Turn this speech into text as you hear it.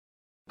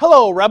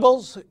Hello,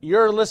 Rebels.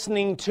 You're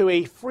listening to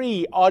a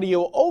free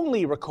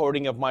audio-only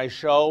recording of my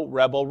show,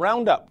 Rebel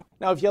Roundup.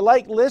 Now, if you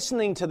like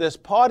listening to this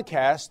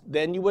podcast,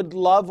 then you would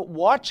love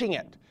watching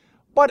it.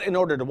 But in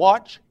order to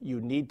watch, you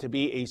need to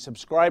be a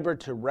subscriber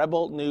to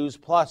Rebel News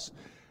Plus.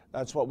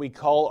 That's what we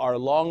call our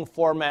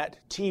long-format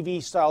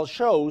TV-style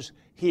shows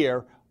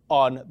here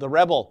on The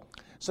Rebel.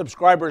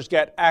 Subscribers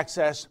get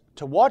access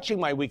to watching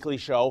my weekly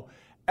show,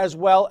 as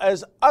well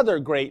as other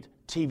great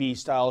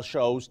TV-style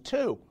shows,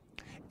 too.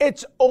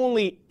 It's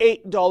only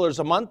 $8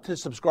 a month to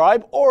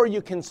subscribe, or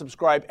you can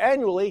subscribe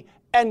annually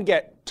and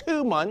get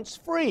 2 months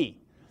free.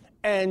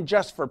 And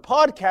just for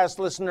podcast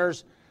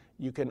listeners,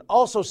 you can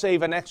also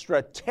save an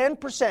extra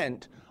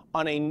 10%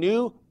 on a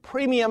new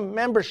premium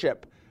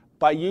membership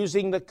by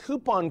using the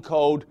coupon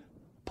code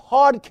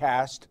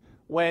PODCAST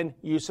when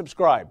you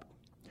subscribe.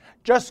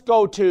 Just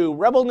go to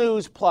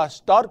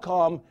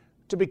rebelnewsplus.com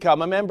to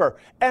become a member.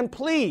 And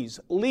please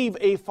leave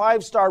a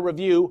 5-star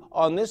review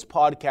on this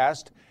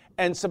podcast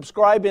and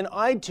subscribe in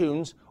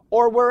iTunes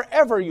or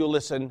wherever you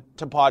listen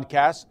to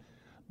podcasts.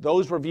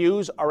 Those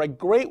reviews are a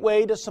great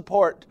way to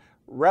support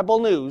Rebel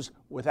News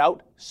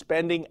without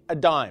spending a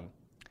dime.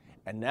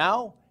 And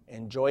now,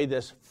 enjoy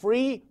this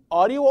free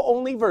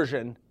audio-only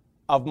version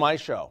of my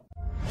show.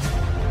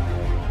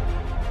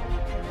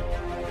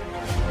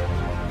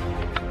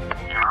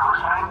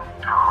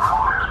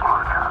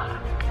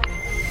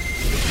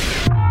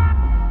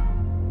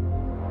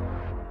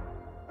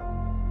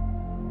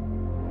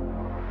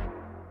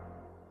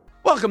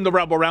 Welcome to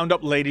Rebel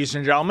Roundup, ladies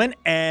and gentlemen,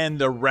 and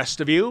the rest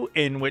of you,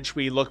 in which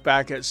we look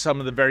back at some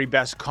of the very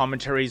best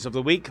commentaries of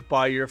the week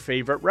by your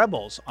favorite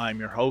Rebels. I'm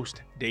your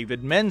host,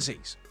 David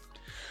Menzies.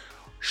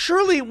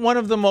 Surely one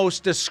of the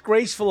most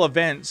disgraceful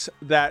events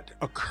that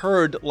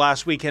occurred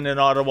last weekend in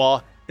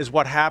Ottawa is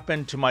what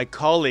happened to my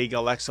colleague,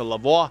 Alexa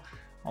Lavoie.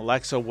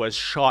 Alexa was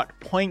shot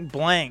point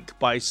blank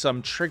by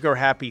some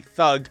trigger-happy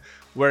thug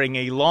wearing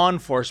a law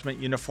enforcement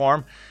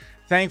uniform.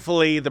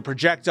 Thankfully, the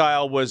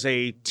projectile was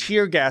a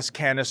tear gas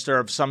canister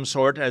of some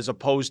sort as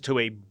opposed to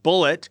a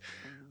bullet.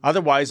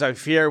 Otherwise, I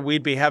fear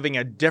we'd be having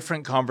a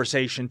different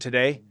conversation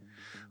today.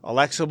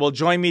 Alexa will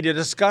join me to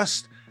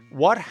discuss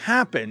what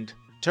happened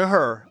to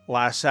her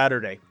last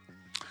Saturday.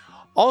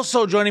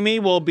 Also joining me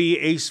will be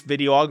ace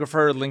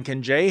videographer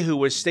Lincoln Jay, who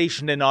was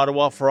stationed in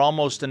Ottawa for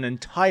almost an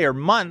entire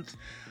month.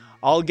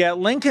 I'll get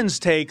Lincoln's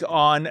take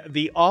on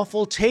the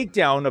awful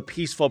takedown of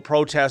peaceful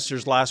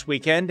protesters last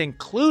weekend,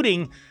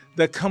 including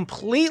the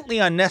completely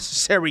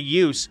unnecessary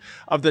use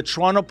of the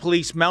Toronto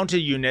Police Mounted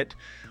Unit,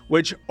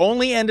 which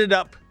only ended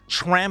up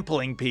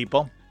trampling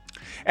people.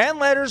 And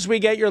letters, we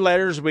get your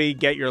letters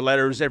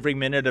every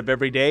minute of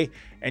every day.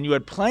 And you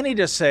had plenty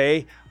to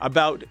say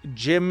about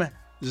Jim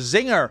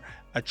Zinger,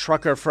 a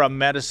trucker from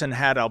Medicine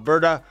Hat,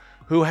 Alberta,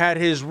 who had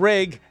his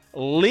rig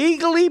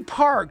legally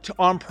parked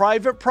on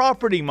private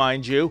property,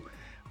 mind you,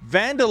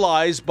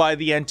 vandalized by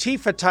the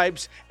Antifa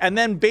types, and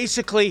then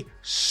basically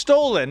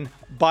stolen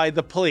by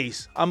the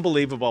police.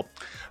 Unbelievable.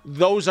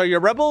 Those are your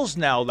Rebels.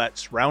 Now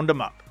let's round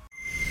them up.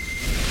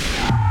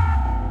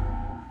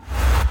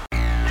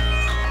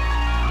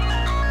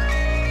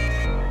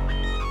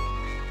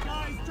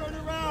 Guys, turn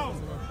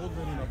around.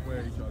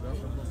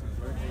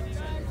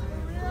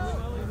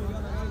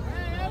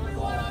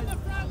 Everyone on the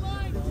front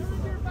line,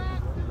 turn your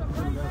back to the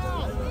front row.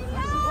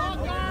 Walk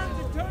arms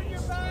and turn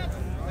your back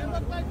and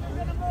look like you're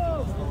gonna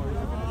move.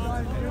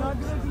 You're not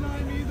gonna deny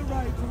me the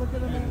right to look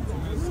at a man.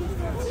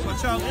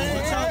 Watch out,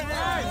 watch out,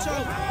 watch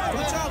out,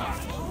 watch out.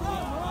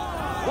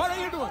 What are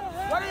you doing?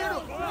 What are you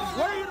doing?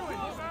 What are you doing?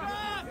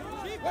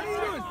 What are you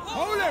doing?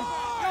 Hold him.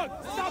 Yo,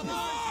 stop it.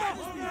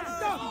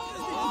 Stop.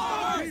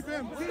 Keep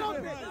him. Stop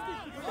it.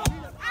 Stop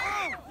it.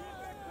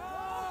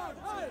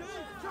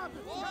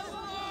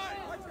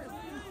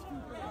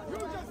 You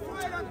just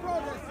fight on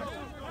protest.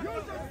 You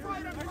just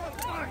fight on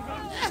protest.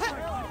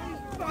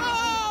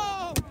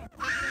 Oh!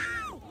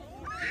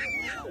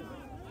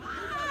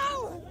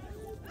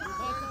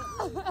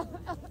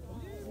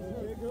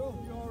 Hey girl,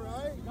 you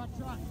alright? Got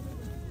shot.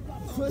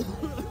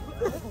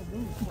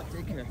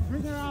 Take care.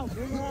 Bring her out,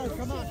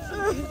 come on.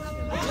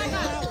 Bring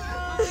her out.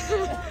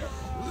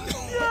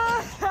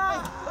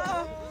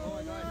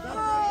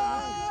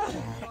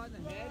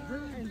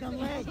 Bring the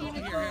leg.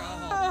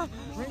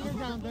 Bring it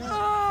down there.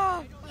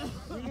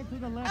 Bring it to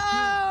the left. Oh,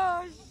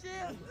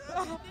 shit.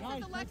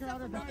 Guys, take her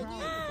out of the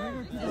crowd. Bring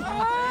her to the left.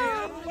 Hey,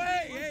 out of the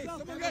way. Hey,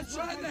 someone got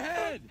shot in the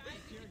head.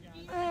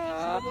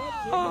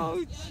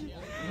 Oh,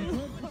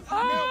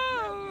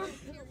 oh.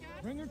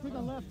 Bring her to the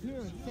left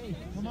here. It's safe.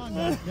 Come on,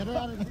 man. Get her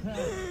out of the crowd.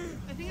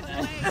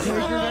 Take her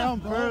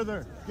down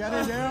further. Get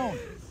her down.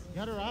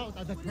 Get her out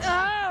of the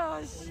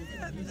crowd. Oh, shit.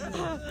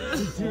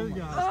 Tear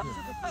gas.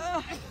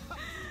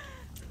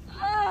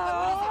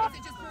 Is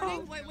it just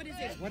burning? What is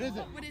it? What is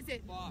it? What is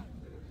it?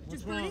 What's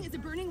Just burning? wrong? Is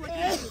it burning? What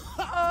can you do?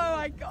 Oh,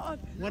 my God.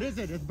 What is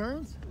it? It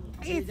burns?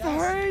 It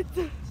hurts.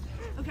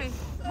 Okay.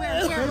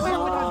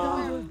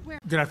 Where?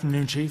 Good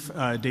afternoon, Chief.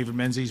 David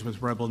Menzies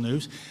with Rebel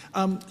News.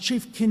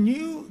 Chief, can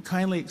you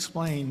kindly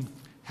explain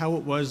how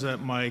it was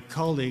that my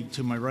colleague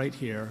to my right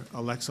here,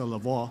 Alexa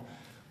Lavoie,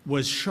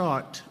 was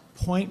shot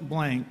point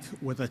blank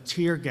with a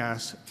tear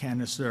gas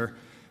canister,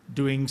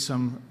 doing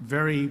some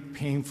very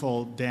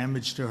painful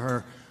damage to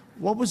her.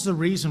 What was the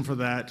reason for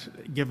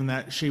that, given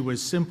that she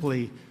was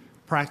simply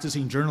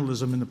practicing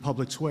journalism in the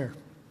public square?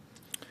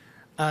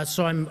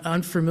 So I'm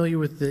unfamiliar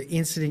with the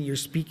incident you're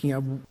speaking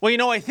of.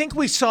 Well, I think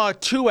we saw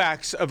two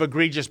acts of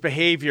egregious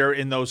behavior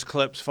in those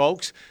clips,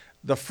 folks.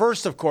 The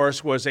first, of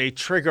course, was a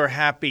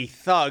trigger-happy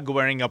thug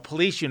wearing a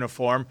police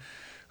uniform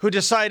who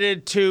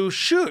decided to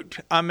shoot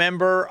a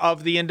member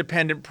of the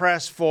independent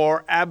press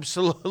for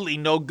absolutely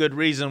no good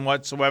reason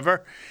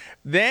whatsoever.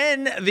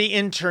 Then the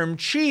interim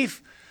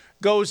chief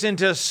goes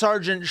into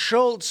Sergeant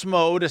Schultz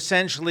mode,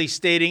 essentially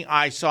stating,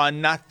 I saw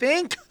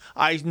nothing,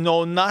 I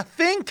know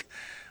nothing.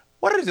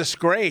 What a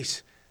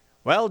disgrace.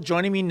 Well,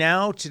 joining me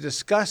now to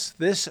discuss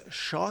this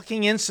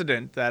shocking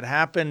incident that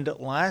happened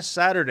last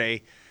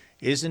Saturday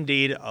is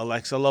indeed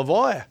Alexa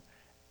Lavoie.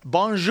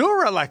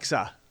 Bonjour,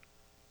 Alexa.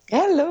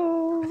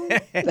 Hello.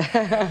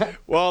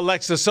 Well,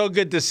 Alexa, so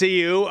good to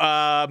see you.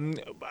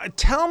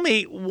 Tell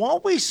me,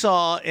 what we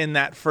saw in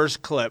that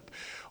first clip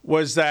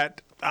was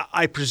that,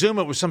 I presume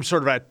it was some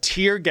sort of a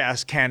tear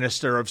gas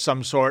canister of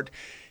some sort,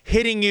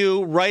 hitting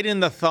you right in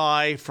the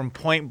thigh from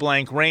point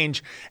blank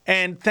range.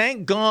 And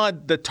thank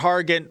God the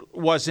target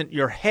wasn't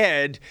your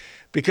head,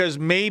 because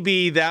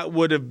maybe that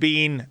would have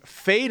been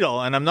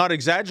fatal. And I'm not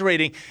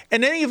exaggerating.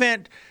 In any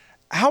event,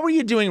 how are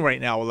you doing right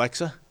now,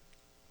 Alexa?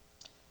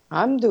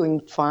 I'm doing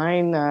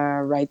fine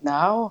right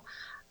now.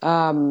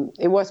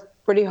 It was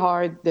pretty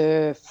hard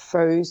the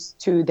first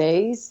 2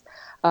 days.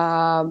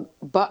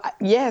 But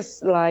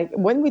yes, like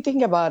when we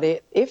think about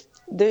it, if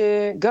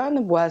the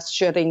gun was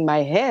shooting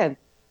my head,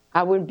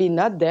 I would be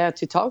not there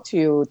to talk to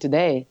you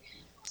today.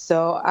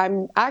 So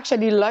I'm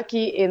actually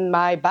lucky in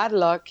my bad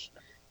luck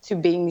to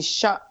being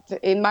shot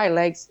in my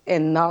legs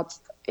and not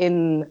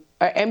in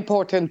an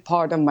important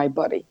part of my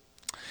body.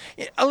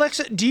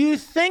 Alexa, do you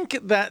think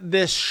that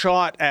this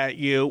shot at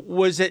you,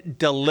 was it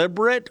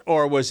deliberate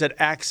or was it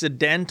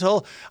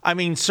accidental? I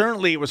mean,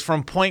 certainly it was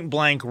from point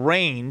blank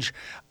range.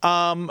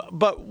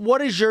 But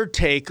what is your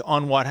take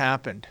on what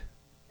happened?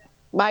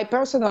 My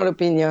personal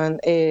opinion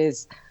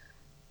is,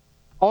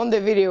 on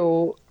the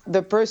video,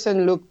 the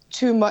person looked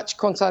too much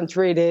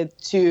concentrated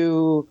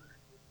to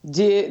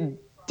did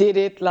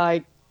it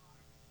like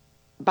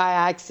by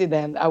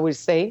accident, I would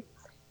say.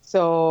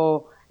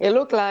 So it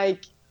looked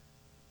like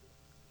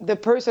the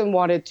person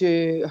wanted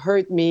to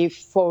hurt me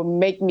for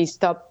make me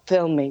stop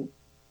filming.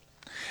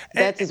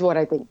 That is what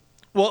I think.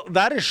 Well,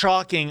 that is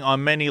shocking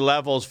on many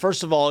levels.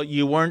 First of all,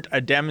 you weren't a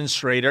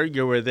demonstrator.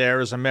 You were there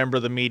as a member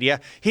of the media.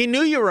 He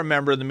knew you were a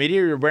member of the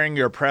media. You were wearing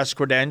your press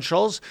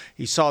credentials.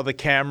 He saw the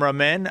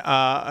cameraman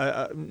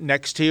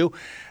next to you.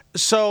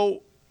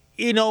 So,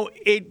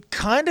 it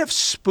kind of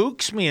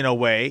spooks me in a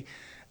way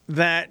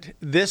that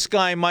this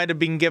guy might have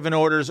been given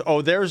orders,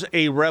 there's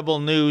a Rebel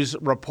News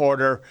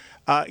reporter,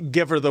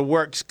 give her the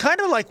works. Kind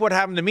of like what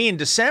happened to me in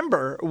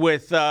December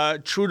with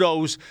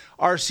Trudeau's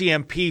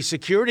RCMP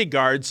security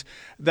guards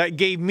that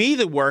gave me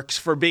the works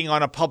for being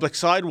on a public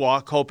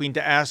sidewalk hoping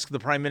to ask the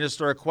Prime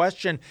Minister a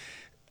question.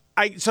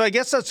 So I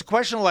guess that's the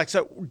question,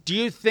 Alexa. Do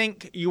you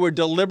think you were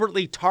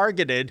deliberately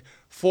targeted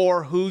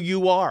for who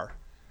you are?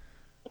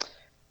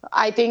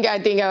 I think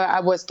I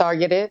was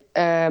targeted.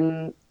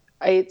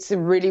 It's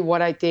really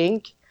what I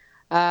think.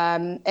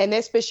 And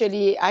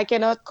especially, I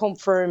cannot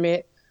confirm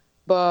it,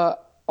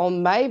 but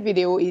on my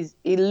video,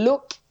 it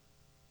looked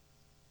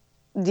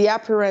the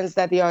appearance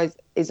that he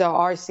is a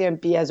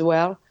RCMP as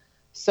well.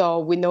 So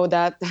we know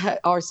that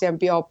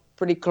RCMP are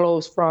pretty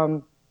close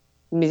from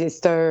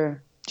Mr.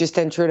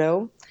 Justin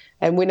Trudeau.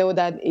 And we know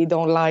that he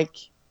don't like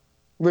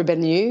Rebel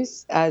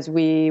News, as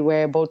we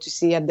were able to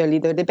see at the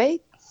leader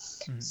debate.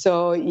 Mm-hmm.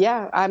 So,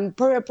 yeah, I'm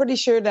pretty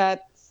sure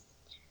that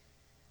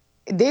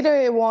they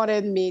didn't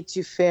wanted me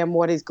to film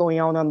what is going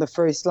on the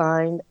first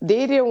line.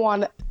 They didn't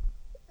want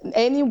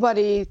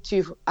anybody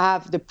to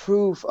have the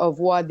proof of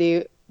what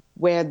they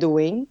were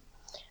doing.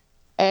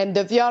 And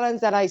the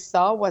violence that I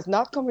saw was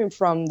not coming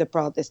from the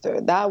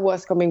protester. That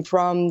was coming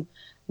from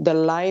the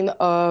line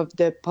of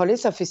the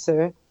police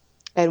officer.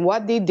 And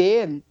what they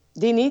did,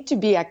 they need to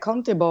be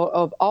accountable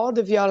of all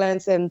the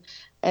violence and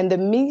the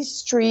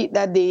mistreat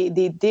that they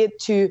did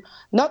to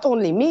not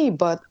only me,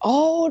 but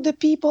all the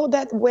people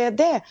that were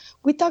there.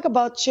 We talk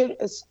about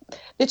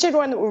the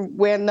children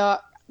were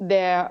not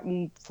there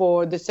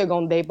for the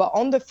second day, but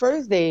on the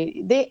first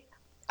day,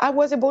 I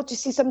was able to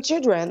see some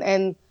children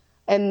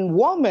and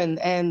women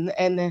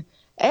and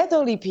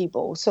elderly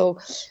people. So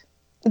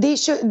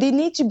they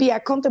need to be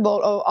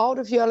accountable of all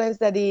the violence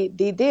that they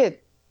did.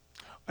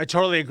 I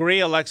totally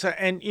agree, Alexa.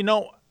 And,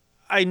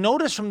 I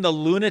noticed from the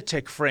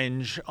lunatic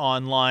fringe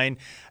online,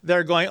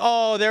 they're going,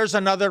 there's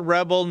another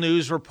Rebel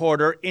News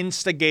reporter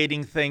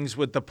instigating things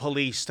with the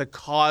police to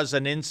cause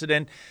an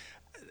incident.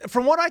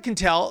 From what I can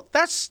tell,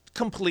 that's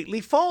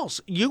completely false.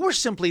 You were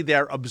simply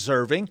there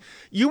observing.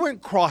 You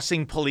weren't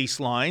crossing police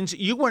lines.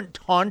 You weren't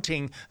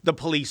taunting the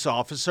police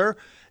officer.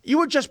 You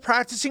were just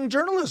practicing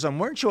journalism,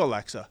 weren't you,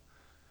 Alexa?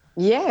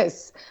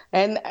 Yes.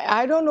 And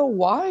I don't know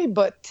why,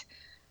 but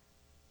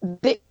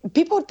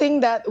people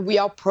think that we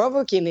are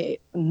provoking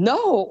it.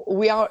 No,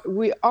 we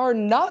are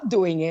not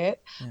doing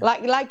it.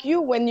 Like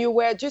you, when you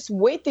were just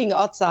waiting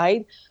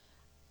outside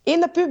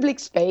in a public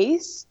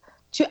space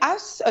to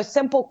ask a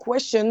simple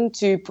question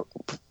to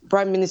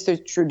Prime Minister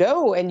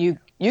Trudeau, and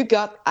you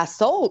got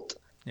assault.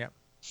 Yeah,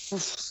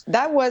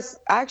 that was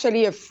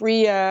actually a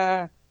free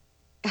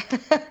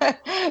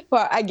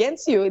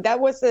against you. That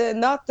was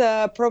not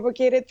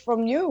provocated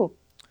from you.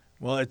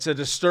 Well, it's a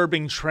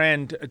disturbing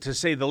trend, to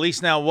say the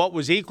least. Now, what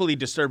was equally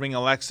disturbing,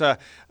 Alexa,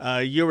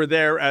 you were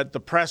there at the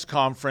press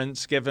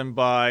conference given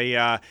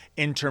by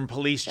interim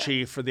police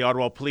chief for the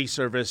Ottawa Police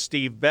Service,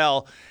 Steve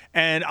Bell.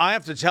 And I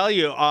have to tell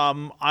you,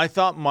 I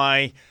thought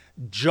my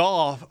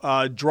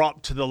jaw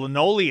dropped to the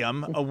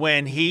linoleum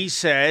when he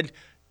said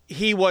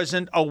he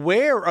wasn't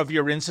aware of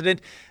your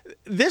incident.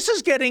 This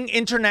is getting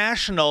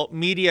international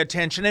media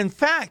attention. In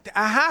fact,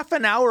 a half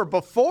an hour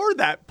before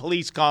that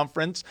police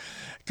conference,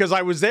 because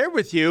I was there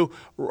with you,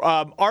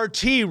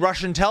 RT,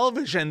 Russian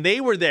television,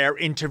 they were there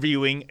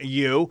interviewing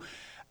you.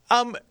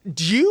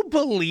 Do you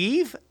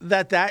believe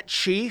that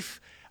chief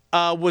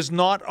was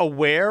not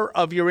aware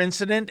of your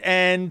incident?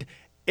 And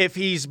if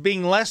he's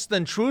being less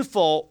than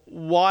truthful,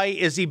 why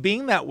is he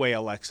being that way,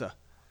 Alexa?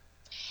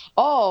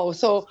 Oh,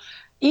 so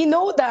you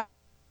know that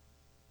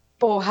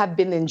people have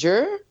been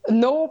injured,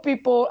 no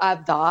people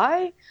have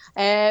died,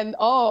 and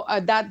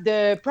that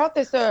the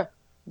protester,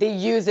 they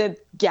used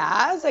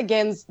gas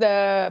against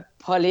the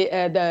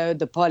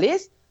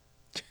police,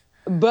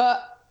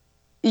 but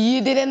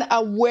you didn't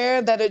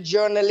aware that a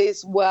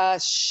journalist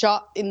was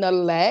shot in the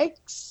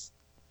legs?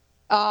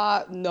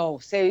 No,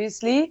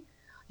 seriously,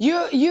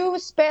 you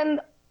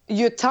spend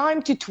your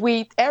time to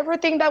tweet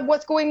everything that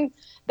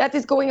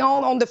is going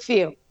on the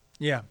field.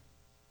 Yeah.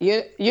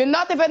 You're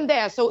not even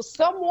there. So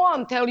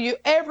someone tell you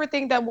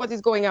everything that what is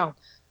going on.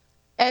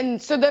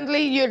 And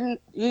suddenly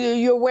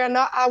you were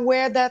not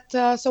aware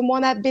that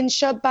someone had been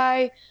shot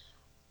by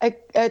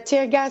a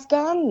tear gas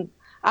gun.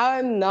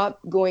 I'm not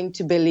going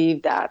to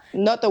believe that.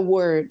 Not a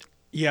word.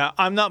 Yeah,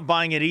 I'm not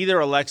buying it either,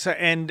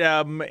 Alexa. And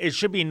it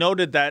should be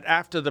noted that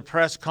after the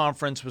press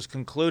conference was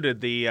concluded,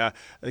 the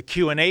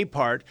Q&A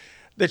part,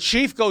 the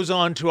chief goes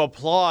on to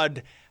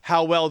applaud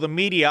how well the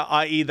media,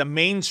 i.e. the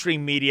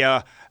mainstream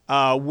media,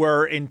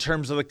 were in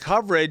terms of the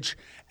coverage,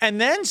 and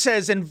then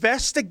says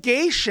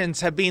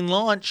investigations have been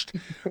launched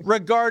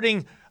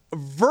regarding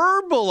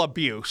verbal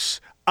abuse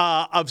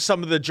of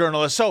some of the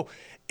journalists. So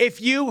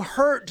if you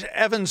hurt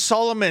Evan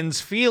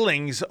Solomon's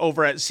feelings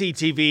over at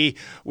CTV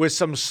with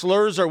some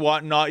slurs or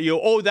whatnot,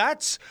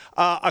 that's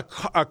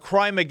a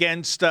crime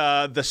against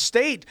the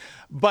state.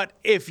 But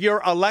if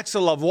you're Alexa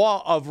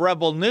Lavoie of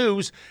Rebel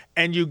News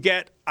and you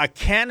get a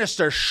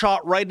canister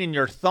shot right in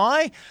your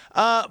thigh,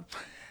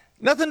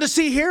 nothing to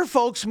see here,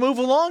 folks. Move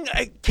along.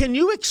 Can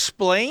you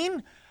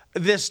explain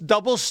this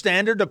double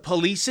standard of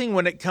policing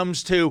when it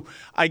comes to,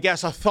 I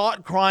guess, a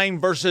thought crime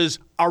versus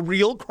a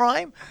real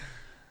crime?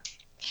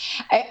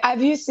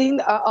 Have you seen,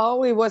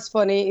 it was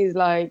funny is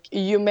like,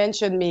 you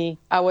mentioned me,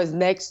 I was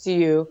next to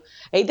you.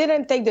 He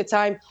didn't take the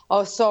time,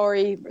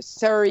 sorry,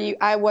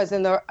 I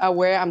wasn't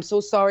aware, I'm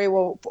so sorry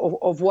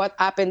of what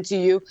happened to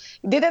you.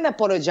 He didn't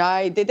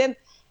apologize,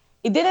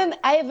 he didn't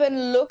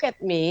even look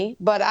at me,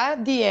 but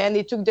at the end,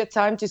 he took the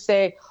time to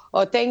say,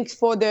 thanks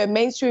for the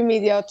mainstream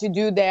media to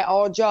do their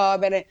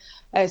job, and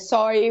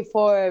sorry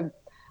for,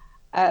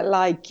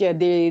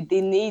 they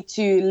need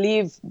to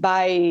live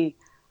by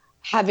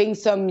having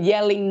some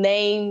yelling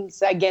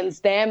names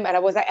against them. And I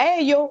was like,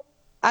 hey,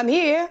 I'm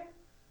here.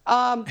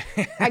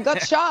 I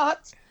got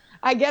shot.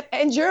 I get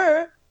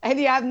injured, and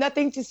you have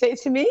nothing to say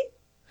to me?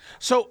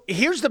 So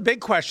here's the big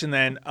question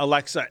then,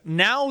 Alexa.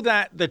 Now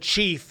that the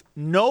chief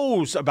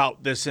knows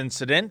about this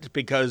incident,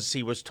 because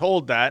he was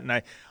told that,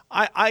 and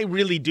I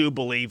really do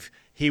believe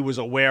he was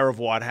aware of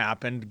what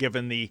happened,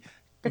 given the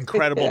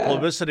incredible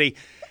publicity.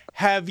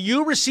 Have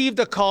you received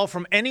a call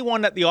from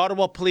anyone at the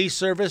Ottawa Police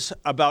Service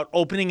about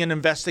opening an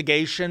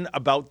investigation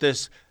about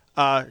this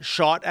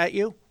shot at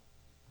you?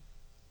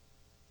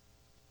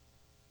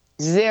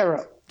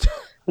 Zero.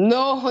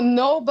 No,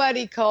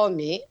 nobody called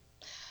me.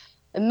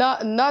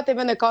 Not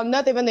even a call,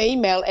 not even an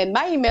email. And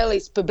my email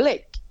is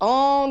public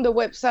on the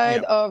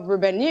website of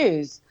Rebel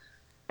News.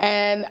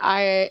 And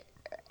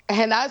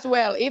as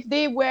well, if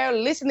they were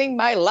listening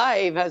my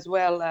live as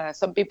well,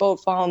 some people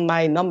found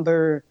my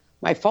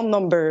phone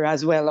number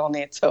as well on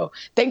it. So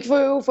thank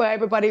you for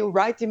everybody who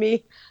write to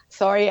me.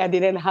 Sorry, I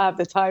didn't have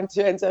the time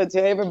to answer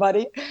to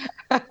everybody.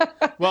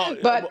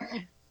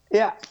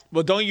 Yeah.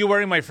 Well, don't you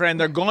worry, my friend.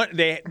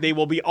 They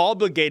will be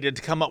obligated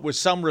to come up with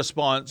some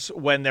response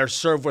when they're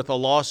served with a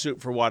lawsuit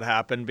for what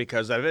happened,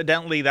 because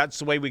evidently that's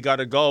the way we got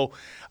to go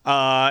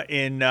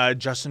in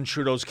Justin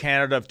Trudeau's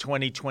Canada of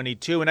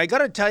 2022. And I got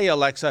to tell you,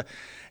 Alexa,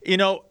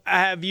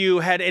 have you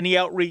had any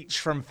outreach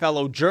from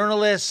fellow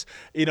journalists,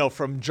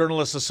 from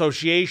journalist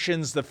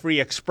associations, the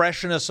free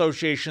expression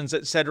associations,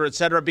 et cetera, et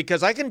cetera?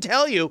 Because I can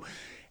tell you,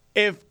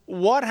 if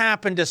what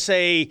happened to,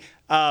 say,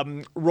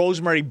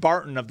 Rosemary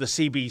Barton of the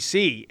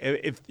CBC,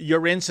 if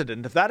your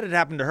incident, if that had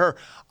happened to her,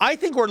 I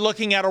think we're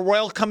looking at a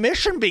royal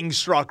commission being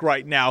struck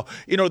right now.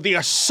 You know, the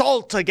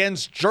assault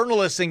against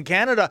journalists in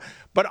Canada.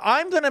 But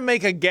I'm going to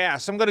make a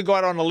guess. I'm going to go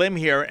out on a limb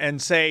here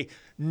and say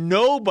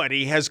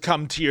nobody has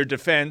come to your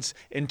defense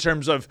in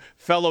terms of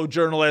fellow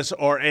journalists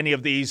or any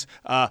of these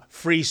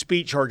free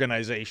speech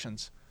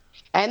organizations.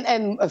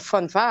 And a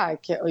fun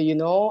fact,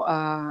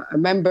 a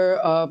member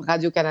of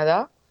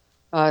Radio-Canada,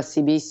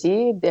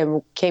 CBC, they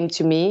came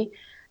to me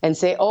and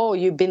say, "Oh,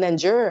 you've been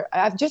injured."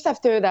 Just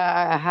after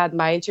that, I had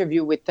my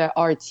interview with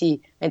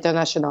RT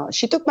International.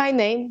 She took my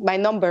name, my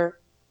number.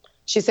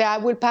 She said, "I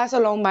will pass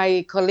along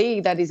my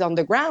colleague that is on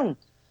the ground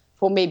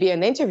for maybe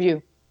an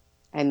interview."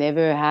 I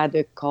never had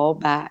a call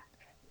back.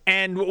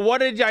 And what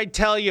did I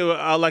tell you,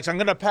 Alexa? I'm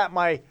going to pat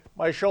my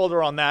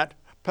shoulder on that,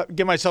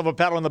 give myself a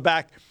pat on the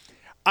back.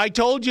 I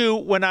told you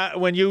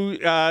when you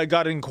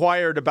got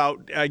inquired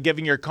about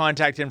giving your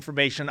contact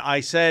information, I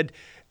said,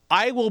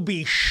 I will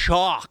be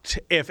shocked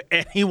if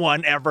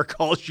anyone ever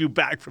calls you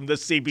back from the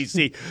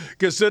CBC.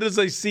 Because as soon as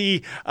I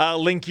see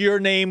link your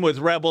name with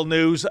Rebel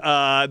News,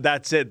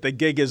 that's it. The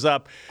gig is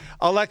up.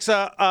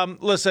 Alexa,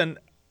 listen,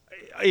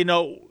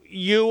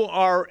 you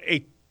are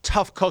a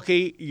tough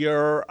cookie.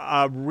 You're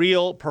a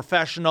real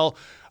professional.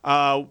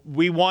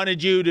 We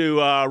wanted you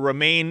to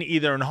remain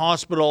either in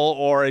hospital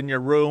or in your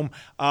room.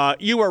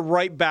 You are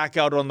right back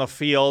out on the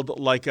field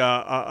like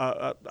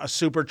a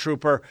super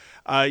trooper.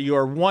 You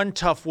are one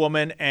tough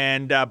woman,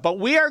 but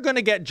we are going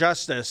to get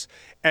justice.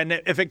 And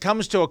if it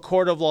comes to a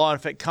court of law,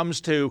 if it comes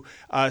to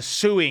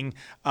suing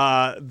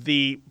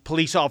the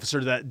police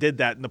officer that did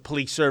that in the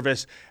police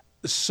service,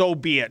 so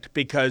be it,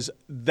 because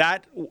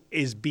that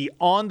is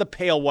beyond the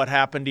pale what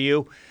happened to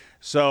you.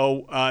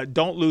 So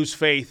don't lose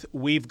faith.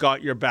 We've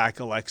got your back,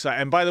 Alexa.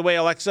 And by the way,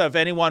 Alexa, if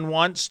anyone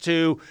wants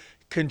to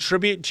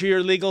contribute to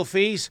your legal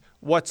fees,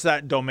 what's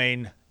that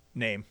domain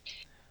name?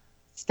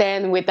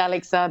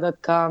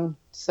 standwithalexa.com.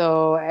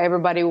 So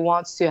everybody who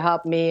wants to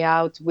help me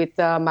out with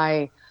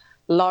my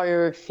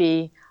lawyer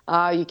fee,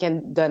 you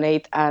can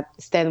donate at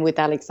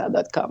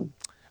standwithalexa.com.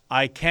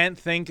 I can't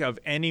think of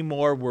any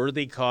more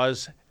worthy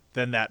cause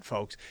than that,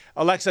 folks.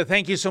 Alexa,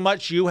 thank you so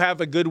much. You have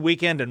a good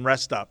weekend and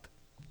rest up.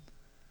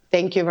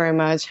 Thank you very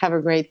much. Have a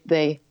great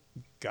day.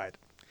 Good.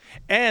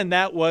 And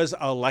that was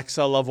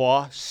Alexa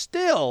Lavoie,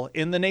 still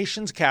in the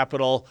nation's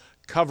capital,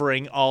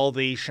 covering all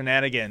the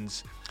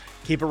shenanigans.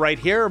 Keep it right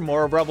here.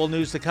 More of Rebel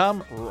News to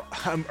come.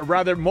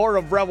 Rather, more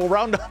of Rebel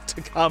Roundup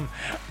to come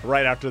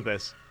right after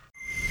this.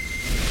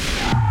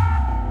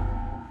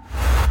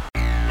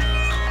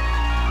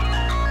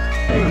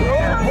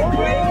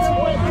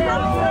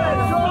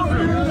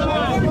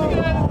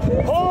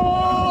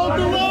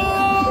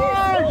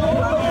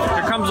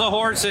 Here comes the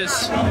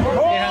horses. Behind the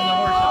horses.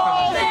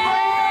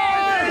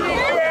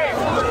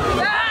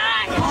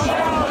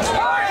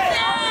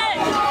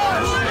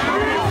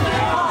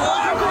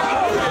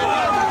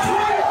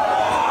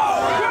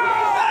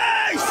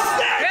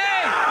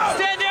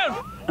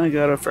 I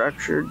got a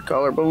fractured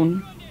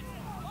collarbone.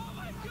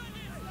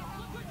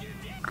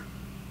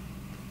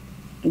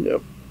 I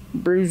got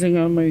bruising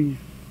on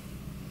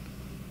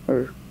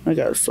I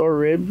got sore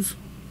ribs.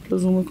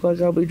 Doesn't look like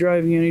I'll be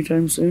driving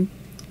anytime soon.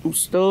 I'm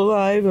still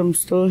alive. I'm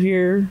still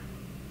here.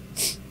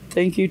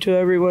 Thank you to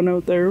everyone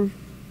out there.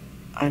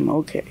 I'm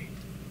okay.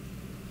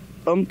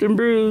 Bumped and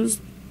bruised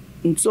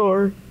and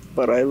sore,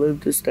 but I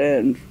live to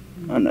stand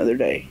another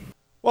day.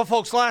 Well,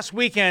 folks, last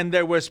weekend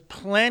there was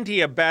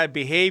plenty of bad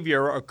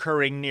behavior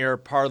occurring near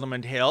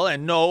Parliament Hill.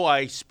 And no,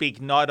 I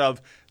speak not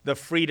of the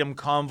Freedom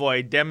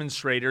Convoy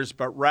demonstrators,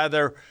 but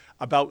rather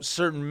about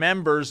certain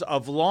members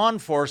of law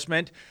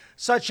enforcement,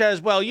 such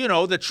as, well,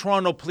 the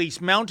Toronto Police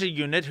Mounted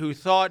Unit, who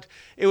thought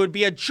it would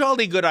be a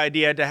jolly good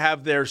idea to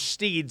have their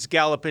steeds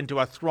gallop into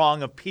a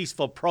throng of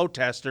peaceful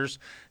protesters,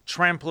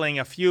 trampling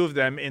a few of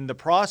them in the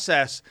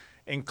process,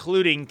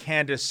 including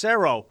Candace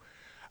Cerro.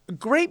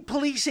 Great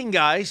policing,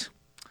 guys.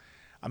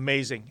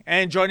 Amazing.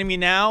 And joining me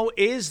now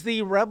is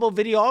the Rebel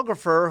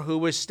videographer who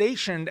was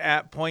stationed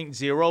at Point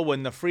Zero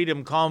when the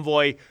Freedom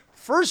Convoy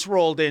first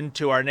rolled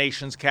into our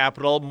nation's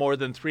capital more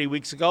than 3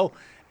 weeks ago,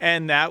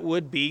 and that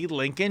would be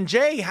Lincoln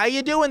Jay. How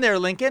you doing there,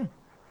 Lincoln?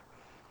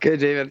 Good,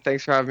 David.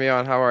 Thanks for having me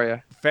on. How are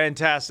you?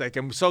 Fantastic.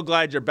 I'm so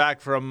glad you're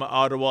back from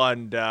Ottawa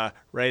and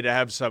ready to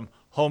have some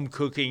home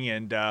cooking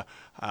and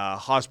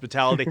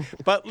hospitality.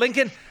 But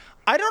Lincoln,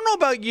 I don't know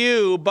about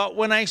you, but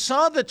when I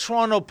saw the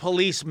Toronto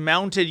Police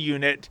Mounted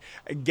Unit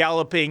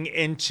galloping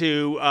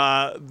into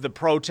the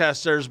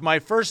protesters, my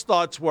first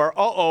thoughts were,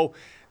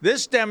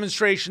 this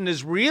demonstration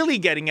is really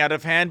getting out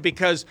of hand,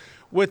 because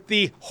with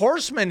the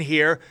horsemen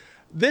here,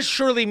 this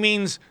surely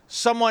means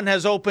someone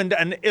has opened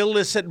an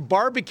illicit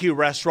barbecue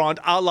restaurant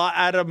a la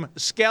Adam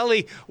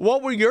Skelly.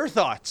 What were your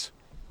thoughts?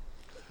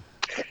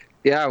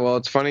 Yeah, well,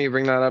 it's funny you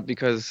bring that up,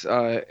 because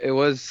it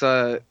was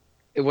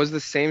the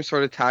same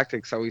sort of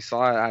tactics that we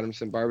saw at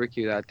Adamson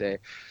Barbecue that day.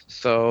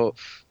 So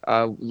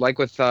Like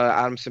with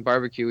Adamson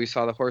Barbecue, we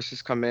saw the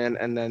horses come in,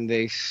 and then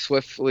they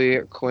swiftly,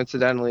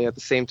 coincidentally, at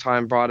the same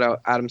time brought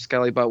out Adam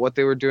Skelly. But what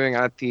they were doing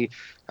at the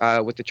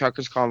with the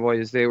truckers convoy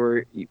is they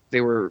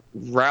were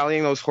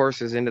rallying those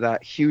horses into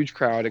that huge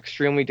crowd,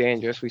 extremely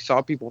dangerous. We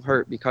saw people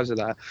hurt because of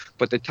that.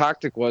 But the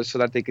tactic was so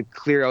that they could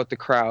clear out the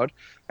crowd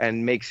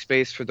and make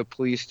space for the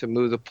police to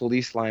move the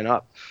police line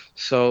up.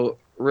 So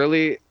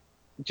really,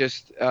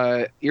 just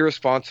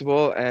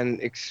irresponsible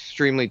and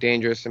extremely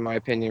dangerous, in my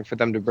opinion, for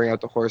them to bring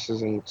out the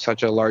horses in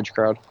such a large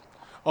crowd.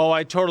 Oh,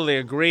 I totally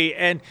agree.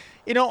 And,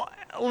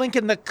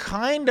 Lincoln, the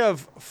kind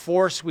of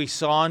force we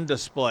saw on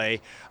display,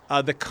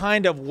 the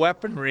kind of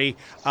weaponry,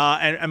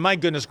 and my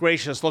goodness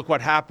gracious, look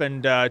what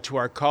happened to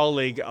our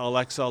colleague,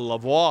 Alexa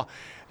Lavoie.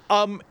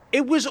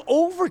 It was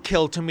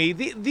overkill to me.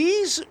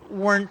 These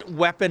weren't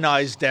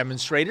weaponized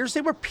demonstrators.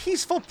 They were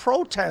peaceful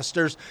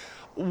protesters.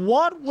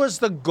 What was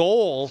the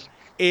goal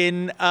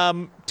in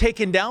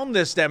taking down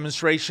this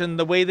demonstration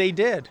the way they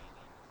did?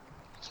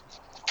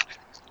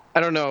 I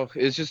don't know.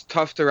 It's just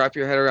tough to wrap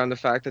your head around the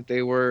fact that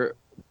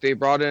they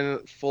brought in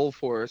full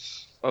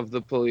force of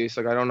the police.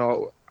 Like, I don't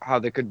know how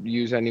they could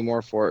use any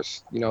more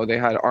force. They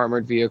had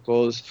armored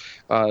vehicles.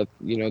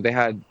 They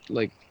had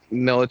like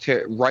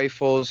military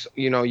rifles.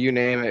 You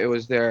name it, it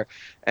was there.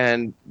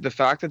 And the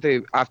fact that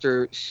they,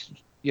 after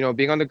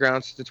being on the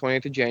ground since the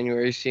 20th of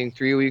January, seeing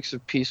 3 weeks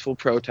of peaceful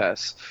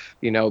protests,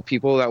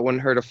 people that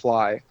wouldn't hurt a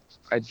fly,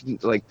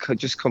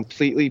 just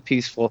completely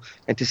peaceful,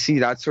 and to see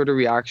that sort of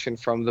reaction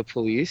from the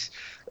police,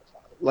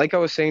 like I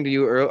was saying to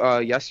you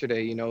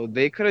yesterday,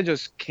 they could have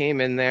just came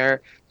in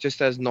there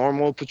just as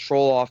normal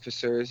patrol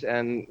officers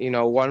and,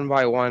 one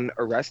by one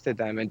arrested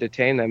them and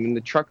detained them, and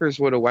the truckers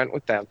would have went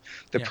with them.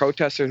 The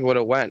protesters would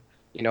have went.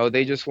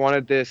 They just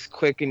wanted this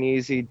quick and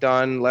easy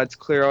done. Let's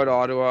clear out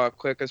Ottawa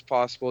quick as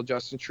possible.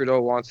 Justin Trudeau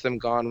wants them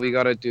gone. We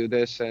got to do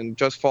this, and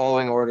just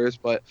following orders.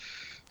 But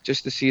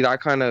just to see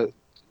that kind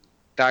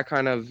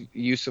of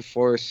use of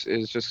force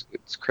is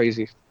it's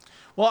crazy.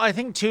 Well, I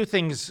think two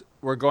things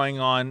were going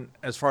on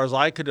as far as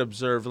I could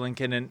observe,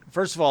 Lincoln. And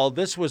first of all,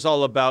 this was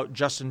all about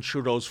Justin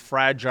Trudeau's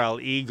fragile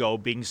ego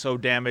being so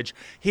damaged.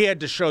 He had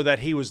to show that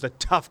he was the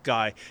tough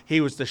guy. He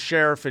was the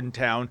sheriff in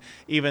town,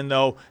 even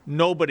though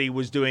nobody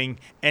was doing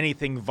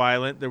anything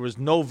violent. There was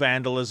no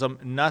vandalism,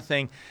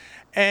 nothing.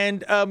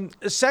 And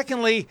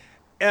secondly,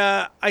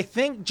 I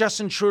think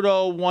Justin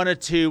Trudeau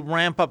wanted to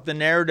ramp up the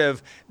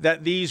narrative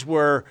that these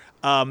were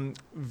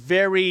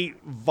very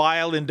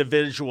vile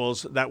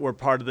individuals that were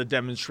part of the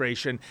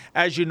demonstration.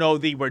 As you know,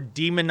 they were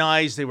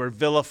demonized, they were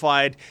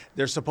vilified.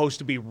 They're supposed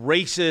to be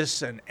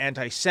racists and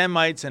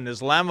anti-Semites and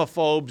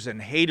Islamophobes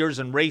and haters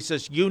and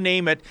racists, you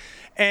name it.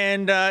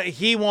 And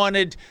he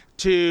wanted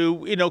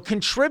to,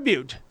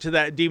 contribute to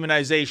that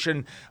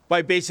demonization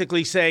by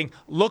basically saying,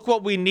 look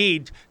what we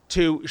need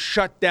to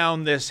shut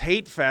down this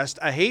hate fest,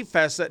 a hate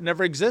fest that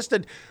never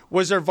existed.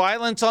 Was there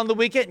violence on the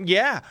weekend?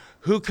 Yeah.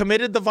 Who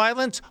committed the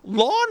violence?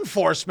 Law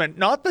enforcement,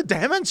 not the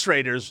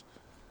demonstrators.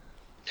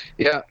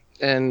 Yeah.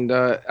 And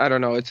I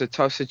don't know, it's a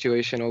tough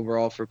situation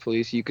overall for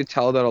police. You could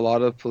tell that a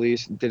lot of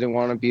police didn't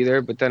want to be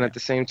there, but then at the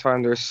same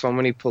time, there's so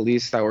many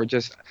police that were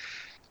just,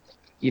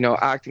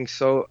 acting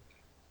so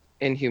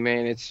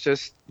inhumane. It's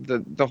just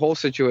the whole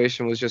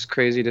situation was just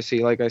crazy to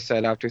see. Like I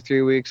said, after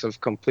 3 weeks of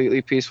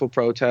completely peaceful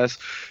protests,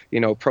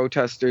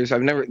 protesters,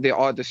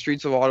 the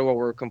streets of Ottawa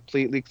were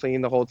completely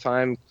clean the whole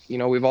time.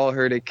 We've all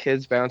heard of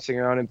kids bouncing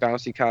around in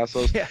bouncy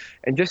castles. Yeah.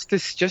 And just to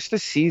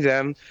see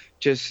them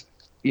just,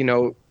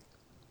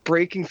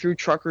 breaking through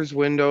truckers'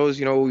 windows.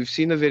 We've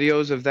seen the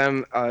videos of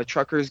them,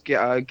 truckers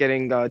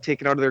getting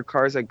taken out of their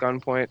cars at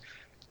gunpoint.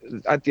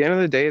 At the end of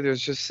the day,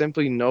 there's just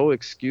simply no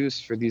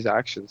excuse for these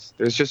actions.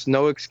 There's just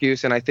no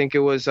excuse, and I think it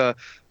was a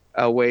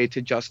way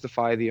to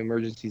justify the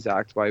Emergencies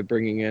Act by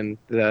bringing in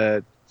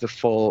the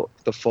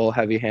full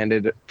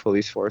heavy-handed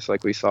police force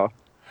like we saw.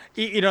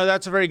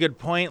 That's a very good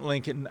point,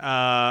 Lincoln.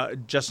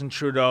 Justin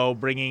Trudeau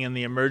bringing in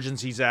the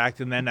Emergencies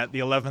Act, and then at the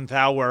 11th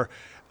hour,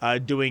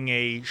 doing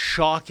a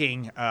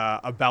shocking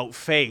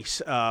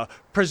about-face,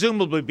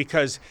 presumably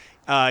because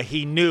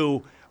he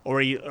knew or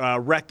he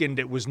reckoned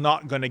it was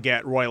not going to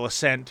get royal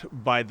assent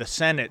by the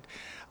Senate.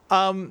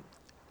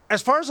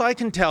 As far as I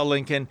can tell,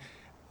 Lincoln,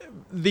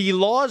 the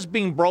laws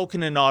being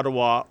broken in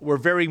Ottawa were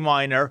very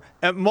minor.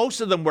 Most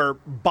of them were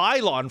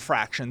bylaw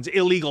infractions,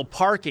 illegal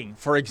parking,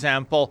 for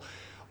example.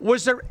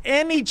 Was there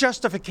any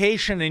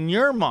justification in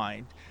your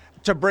mind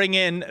to bring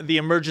in the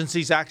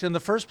Emergencies Act in the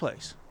first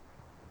place?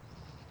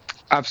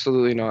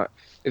 Absolutely not.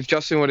 If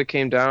Justin would have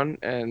came down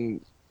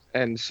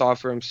and saw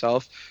for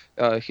himself,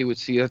 he would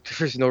see that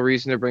there's no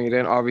reason to bring it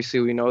in. Obviously,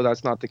 we know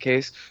that's not the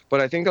case.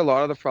 But I think a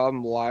lot of the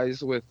problem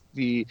lies with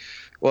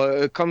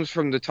it comes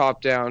from the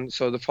top down.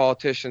 So the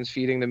politicians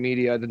feeding the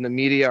media, then the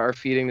media are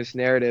feeding this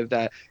narrative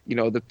that,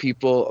 the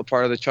people, a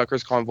part of the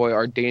truckers convoy,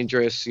 are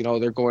dangerous.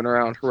 They're going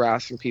around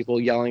harassing people,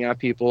 yelling at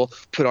people,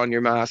 put on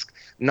your mask.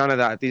 None of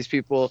that. These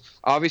people,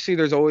 obviously,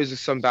 there's always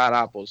some bad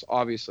apples,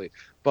 obviously.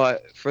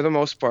 But for the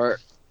most part,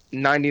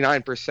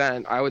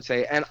 99%, I would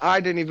say. And I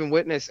didn't even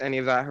witness any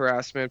of that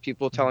harassment,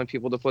 people telling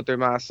people to put their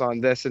masks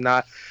on, this and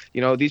that.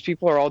 These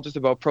people are all just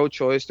about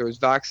pro-choice. There was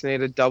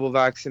vaccinated, double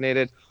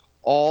vaccinated,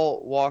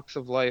 all walks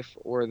of life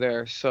were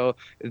there. So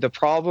the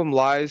problem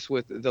lies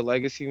with the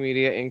legacy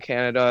media in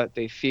Canada.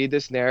 They feed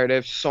this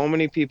narrative. So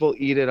many people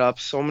eat it up.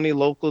 So many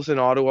locals in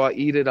Ottawa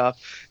eat it up.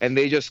 And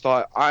they just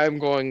thought, I'm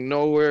going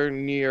nowhere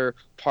near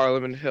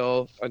Parliament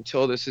Hill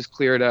until this is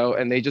cleared out.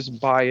 And they just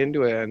buy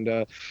into it.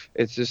 And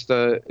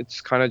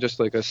it's kind of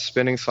just like a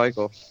spinning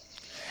cycle.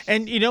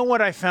 And you know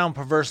what I found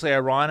perversely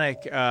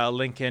ironic,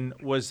 Lincoln,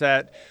 was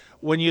that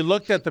when you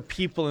looked at the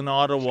people in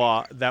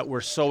Ottawa that were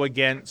so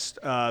against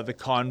the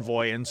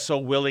convoy and so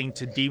willing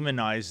to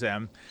demonize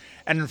them,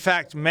 and in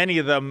fact, many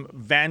of them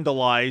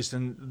vandalized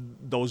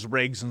those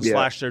rigs and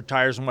slashed their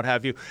tires and what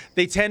have you,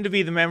 they tend to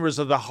be the members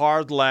of the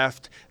hard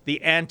left, the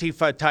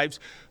Antifa types,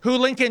 who,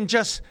 Lincoln,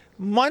 just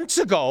months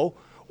ago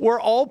were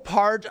all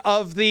part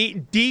of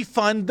the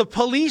defund the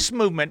police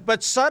movement.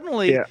 But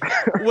suddenly,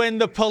 when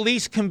the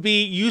police can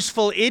be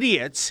useful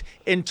idiots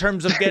in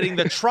terms of getting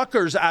the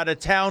truckers out of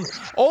town,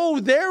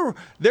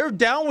 they're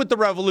down with the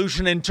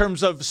revolution in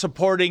terms of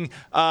supporting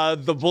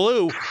the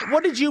blue.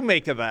 What did you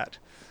make of that?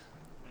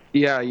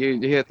 Yeah, you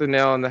hit the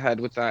nail on the head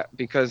with that,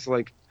 because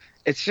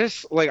it's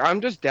just I'm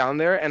just down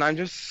there and I'm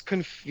just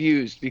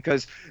confused,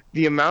 because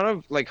the amount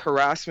of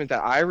harassment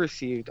that I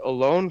received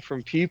alone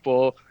from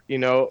people,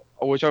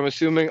 which I'm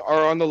assuming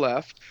are on the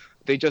left,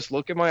 they just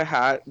look at my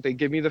hat, they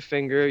give me the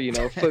finger,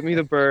 flip me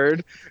the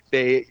bird.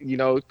 They,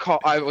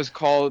 I was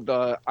called,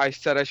 I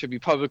said I should be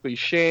publicly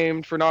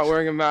shamed for not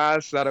wearing a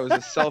mask, that I was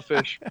a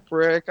selfish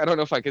prick. I don't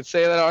know if I could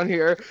say that on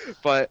here,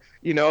 but,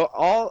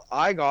 all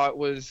I got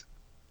was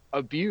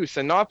abuse,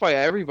 and not by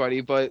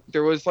everybody, but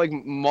there was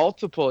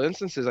multiple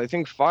instances, I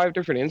think 5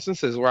 different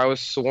instances, where I was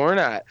sworn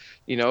at,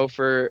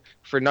 for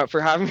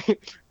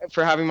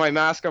having my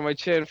mask on my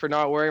chin, for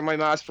not wearing my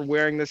mask, for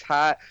wearing this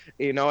hat,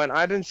 and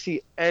I didn't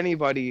see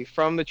anybody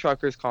from the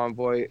truckers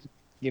convoy,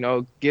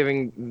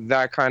 giving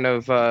that kind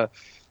of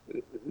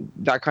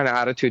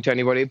attitude to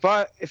anybody.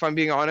 But if I'm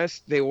being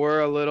honest, they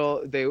were a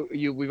little,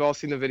 we've all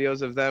seen the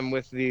videos of them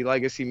with the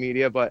legacy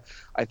media, but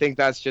I think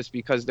that's just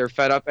because they're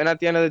fed up. And at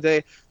the end of the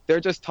day, they're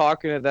just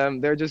talking to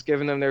them. They're just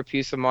giving them their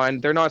peace of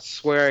mind. They're not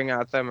swearing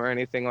at them or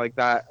anything like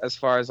that, as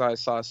far as I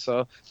saw.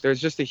 So there's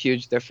just a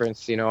huge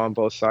difference, on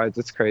both sides.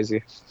 It's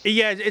crazy.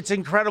 Yeah, it's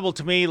incredible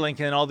to me,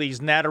 Lincoln, all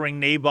these nattering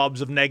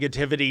nabobs of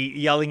negativity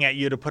yelling at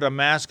you to put a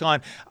mask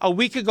on. A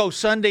week ago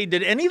Sunday,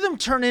 did any of them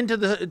tune into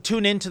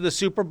the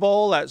Super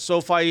Bowl at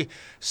SoFi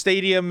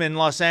Stadium in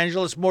Los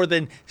Angeles? More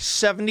than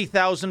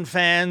 70,000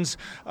 fans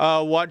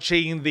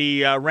watching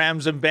the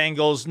Rams and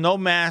Bengals. No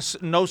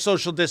masks, no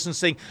social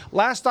distancing.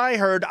 Last I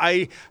heard,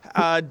 I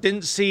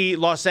didn't see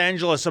Los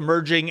Angeles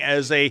emerging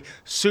as a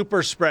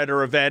super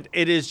spreader event.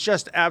 It is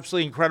just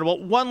absolutely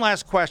incredible. One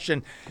last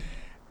question.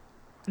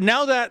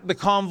 Now that the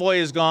convoy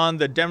is gone,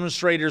 the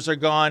demonstrators are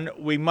gone,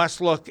 we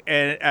must look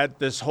at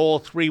this whole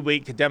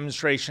 3-week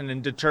demonstration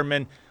and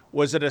determine,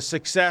 was it a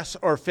success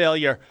or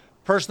failure?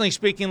 Personally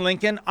speaking,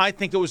 Lincoln, I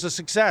think it was a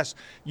success.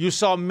 You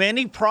saw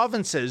many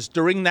provinces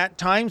during that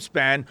time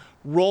span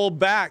roll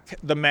back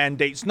the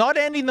mandates, not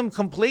ending them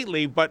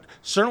completely, but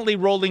certainly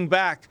rolling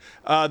back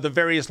the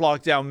various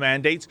lockdown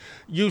mandates.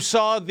 You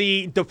saw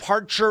the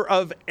departure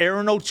of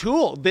Aaron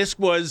O'Toole. This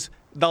was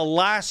the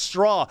last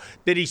straw.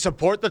 Did he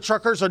support the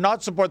truckers or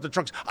not support the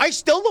truckers? I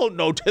still don't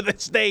know to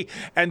this day.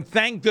 And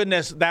thank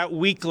goodness that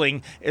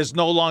weakling is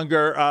no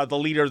longer the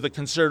leader of the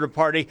Conservative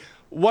Party.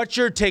 What's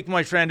your take,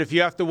 my friend, if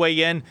you have to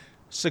weigh in?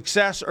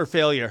 Success or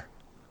failure?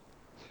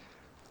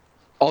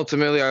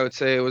 Ultimately, I would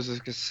say it was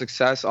a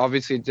success.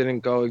 Obviously, it didn't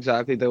go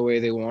exactly the way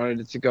they wanted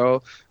it to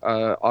go.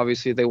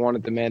 Obviously, they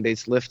wanted the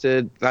mandates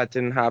lifted. That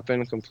didn't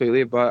happen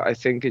completely, but I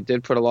think it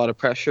did put a lot of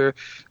pressure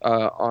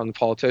on the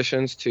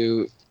politicians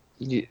to,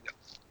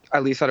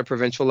 at least at a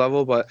provincial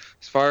level. But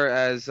as far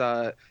as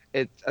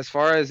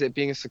it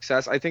being a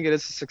success, I think it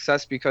is a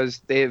success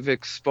because they've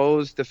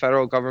exposed the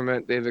federal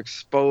government. They've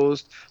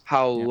exposed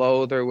how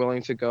low they're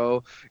willing to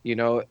go.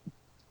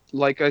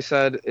 Like I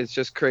said, it's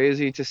just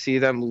crazy to see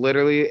them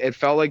literally. It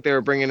felt like they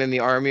were bringing in the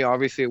army.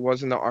 Obviously, it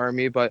wasn't the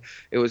army, but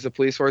it was the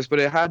police force.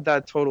 But it had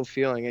that total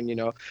feeling.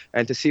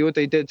 And to see what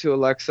they did to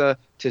Alexa,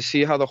 to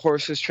see how the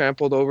horses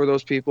trampled over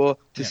those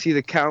people, to see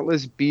the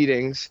countless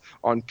beatings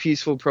on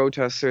peaceful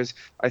protesters,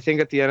 I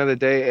think at the end of the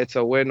day, it's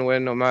a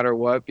win-win no matter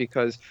what,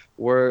 because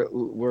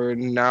we're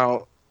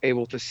now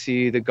able to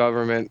see the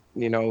government,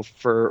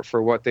 for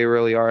what they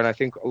really are. And I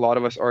think a lot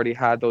of us already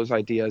had those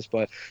ideas,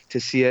 but to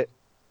see it,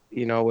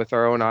 with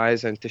our own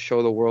eyes and to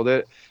show the world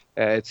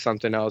it's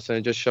something else. And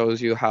it just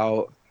shows you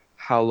how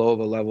low of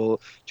a level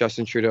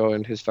Justin Trudeau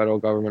and his federal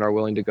government are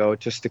willing to go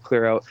just to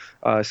clear out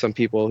some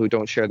people who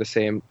don't share the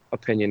same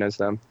opinion as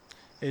them.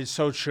 It's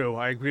so true.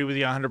 I agree with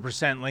you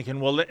 100%,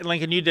 Lincoln. Well,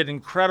 Lincoln, you did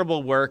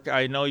incredible work.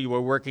 I know you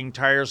were working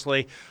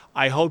tirelessly.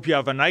 I hope you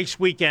have a nice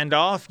weekend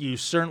off. You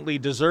certainly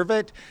deserve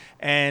it.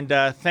 And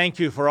thank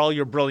you for all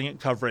your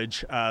brilliant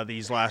coverage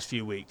these last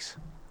few weeks.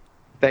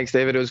 Thanks,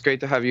 David. It was great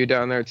to have you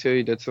down there, too.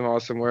 You did some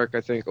awesome work.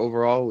 I think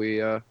overall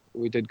we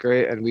we did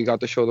great, and we got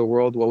to show the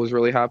world what was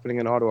really happening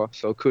in Ottawa.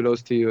 So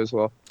kudos to you as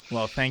well.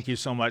 Well, thank you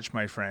so much,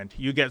 my friend.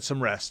 You get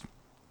some rest.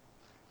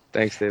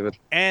 Thanks, David.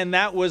 And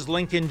that was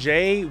Lincoln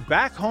Jay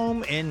back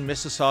home in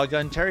Mississauga,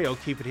 Ontario.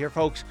 Keep it here,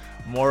 folks.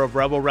 More of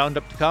Rebel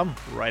Roundup to come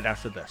right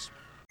after this.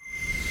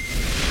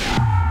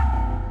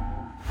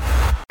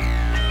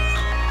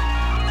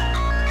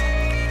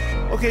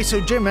 Okay, so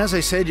Jim, as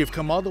I said, you've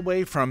come all the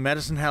way from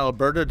Medicine Hat,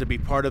 Alberta to be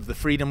part of the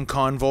Freedom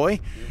Convoy.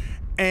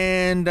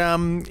 And,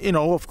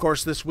 of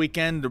course, this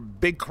weekend, a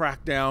big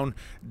crackdown,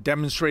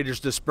 demonstrators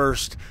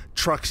dispersed,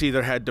 trucks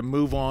either had to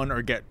move on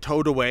or get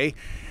towed away.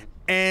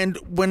 And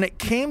when it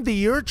came to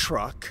your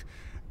truck,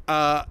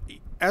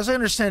 as I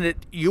understand it,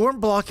 you weren't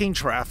blocking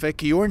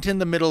traffic, you weren't in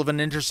the middle of an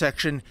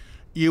intersection,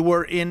 you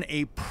were in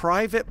a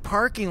private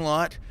parking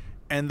lot,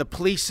 and the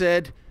police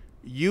said,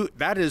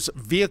 that is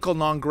vehicle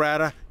non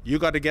grata, you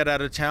got to get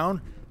out of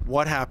town.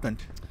 What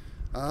happened?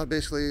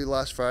 Basically,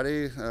 last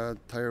Friday,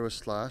 tire was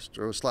slashed,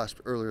 or it was slashed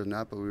earlier than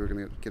that, but we were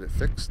going to get it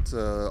fixed.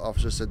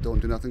 Officer said don't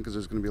do nothing because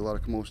there's going to be a lot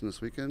of commotion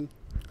this weekend.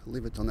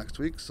 Leave it till next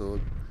week, so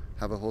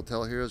have a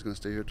hotel here. I was going to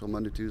stay here till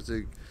Monday,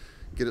 Tuesday,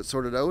 get it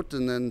sorted out,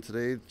 and then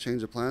today,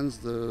 change of plans.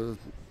 The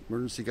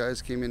emergency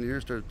guys came in here,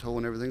 started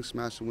towing everything,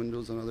 smashing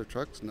windows on other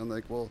trucks, and I'm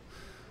like, well,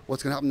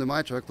 what's going to happen to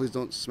my truck? Please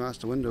don't smash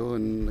the window,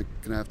 and like,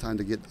 can I have time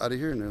to get out of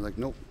here? And they're like,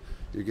 nope,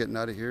 you're getting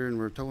out of here, and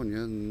we're towing you,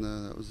 and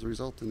that was the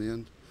result in the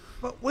end.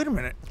 But wait a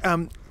minute.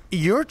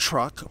 Your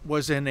truck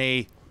was in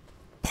a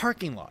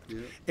parking lot.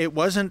 Yeah. It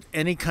wasn't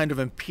any kind of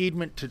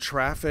impediment to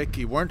traffic.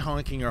 You weren't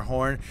honking your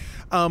horn.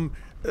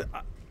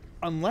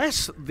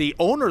 Unless the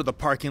owner of the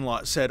parking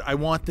lot said, I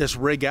want this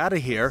rig out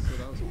of here.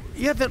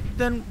 Yeah,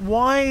 then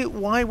why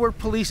were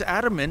police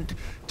adamant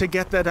to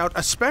get that out?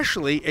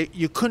 Especially,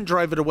 you couldn't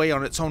drive it away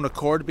on its own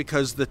accord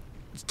because the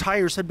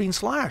tires had been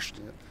slashed.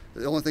 Yeah.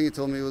 The only thing he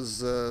told me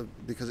was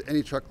because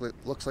any truck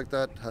that looks like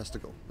that has to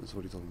go. That's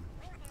what he told me.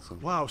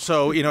 Wow.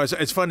 So,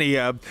 it's funny,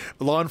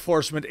 law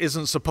enforcement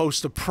isn't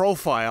supposed to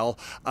profile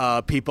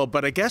people,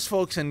 but I guess,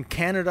 folks, in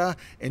Canada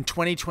in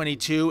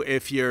 2022,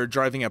 if you're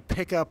driving a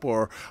pickup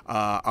or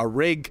a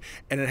rig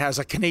and it has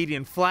a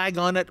Canadian flag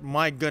on it,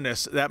 my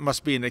goodness, that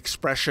must be an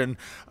expression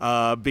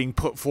being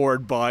put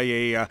forward by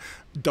a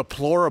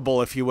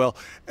deplorable, if you will.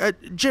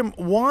 Jim,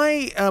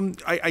 why,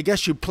 I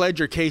guess you pled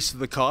your case to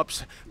the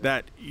cops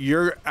that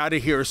you're out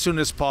of here as soon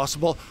as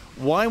possible.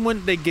 Why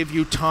wouldn't they give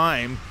you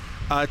time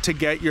to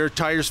get your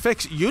tires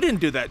fixed? You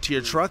didn't do that to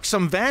your truck.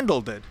 Some vandal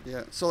did.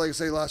 Yeah. So like I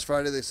say, last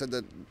Friday they said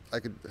that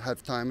I could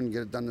have time and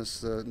get it done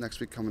this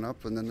next week coming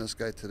up. And then this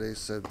guy today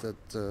said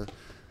that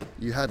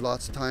you had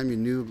lots of time. You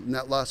knew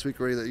that last week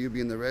already that you'd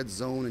be in the red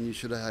zone and you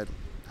should have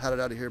had it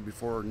out of here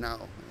before now.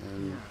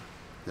 And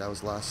that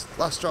was last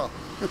straw.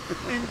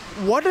 And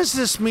what does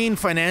this mean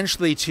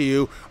financially to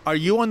you? Are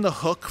you on the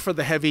hook for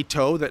the heavy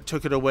tow that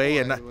took it away?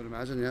 I would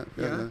imagine,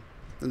 yeah.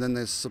 And then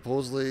they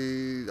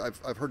supposedly,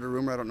 I've heard a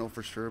rumor, I don't know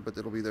for sure, but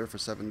it'll be there for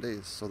 7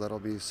 days. So that'll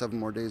be 7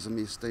 more days of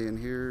me staying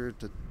here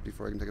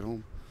before I can take it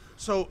home.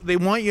 So they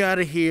want you out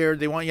of here,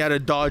 they want you out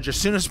of Dodge as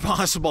soon as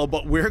possible,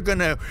 but we're going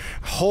to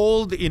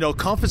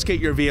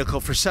confiscate your vehicle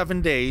for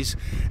 7 days,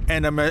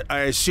 and I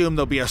assume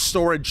there'll be a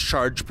storage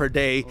charge per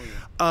day.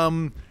 Oh,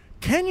 yeah.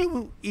 Can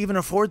you even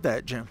afford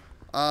that, Jim?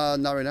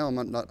 Not right now.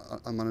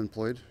 I'm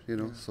unemployed,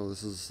 so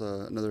this is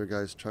another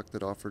guy's truck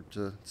that offered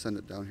to send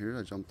it down here.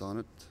 I jumped on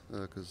it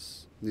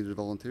because needed a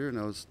volunteer, and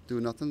I was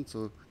doing nothing,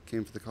 so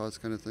came for the cause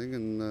kind of thing.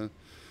 And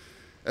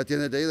at the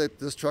end of the day,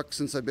 this truck,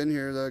 since I've been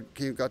here,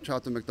 got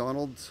chopped at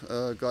McDonald's,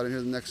 got in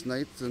here the next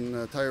night, and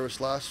the tire was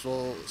slashed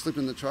while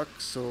sleeping in the truck,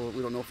 so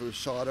we don't know if it was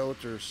shot out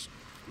or there's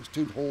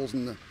 2 holes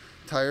in the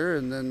tire.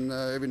 And then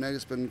every night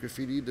it's been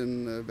graffitied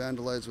and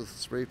vandalized with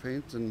spray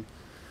paint, and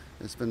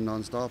it's been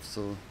nonstop.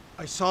 So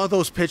I saw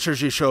those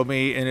pictures you showed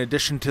me. In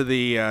addition to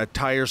the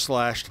tire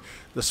slashed,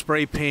 the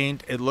spray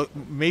paint, it looked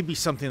maybe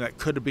something that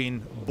could have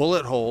been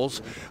bullet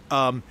holes,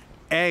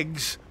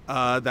 eggs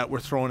that were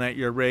thrown at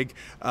your rig.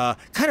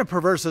 Kind of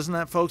perverse, isn't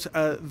that, folks?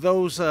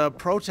 Those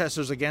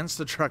protesters against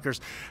the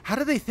truckers, how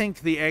do they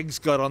think the eggs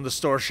got on the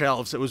store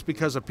shelves? It was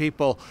because of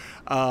people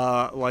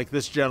like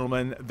this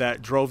gentleman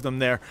that drove them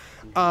there.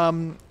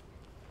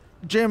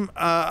 Jim,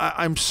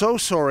 I'm so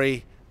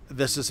sorry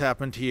this has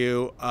happened to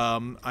you.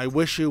 I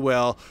wish you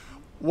well.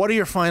 What are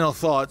your final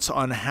thoughts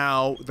on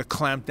how the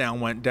clampdown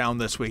went down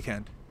this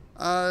weekend?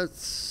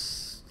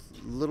 It's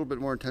a little bit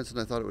more intense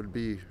than I thought it would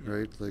be,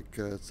 right? Like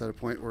it's at a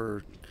point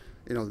where,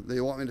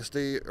 they want me to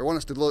stay or want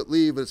us to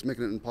leave, but it's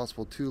making it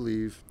impossible to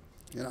leave.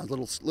 I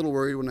was a little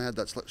worried when I had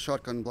that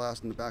shotgun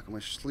blast in the back of my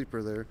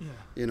sleeper there.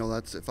 Yeah.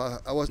 That's if I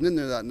wasn't in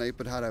there that night,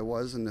 but had I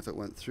was, and if it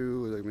went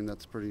through, I mean,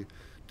 that's pretty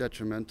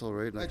detrimental,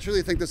 right? I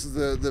truly think this is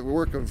the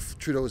work of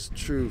Trudeau's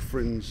true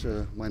fringe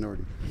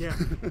minority. Yeah,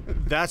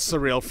 that's the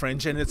real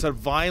fringe, and it's a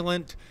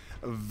violent,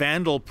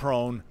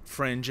 vandal-prone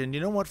fringe. And you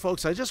know what,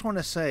 folks? I just want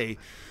to say,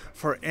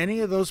 for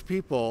any of those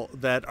people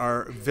that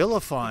are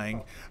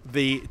vilifying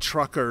the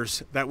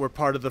truckers that were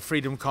part of the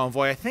Freedom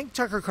Convoy, I think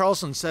Tucker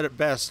Carlson said it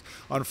best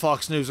on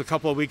Fox News a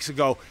couple of weeks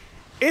ago.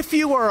 If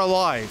you are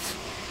alive,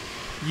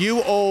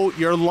 you owe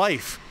your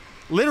life,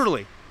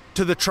 literally,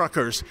 to the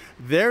truckers.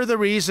 They're the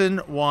reason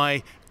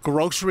why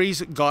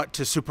groceries got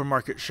to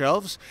supermarket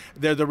shelves.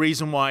 They're the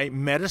reason why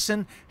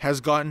medicine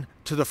has gotten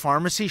to the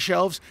pharmacy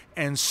shelves,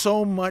 and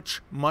so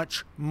much,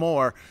 much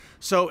more.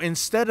 So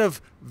instead of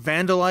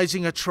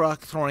vandalizing a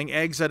truck, throwing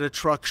eggs at a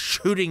truck,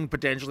 shooting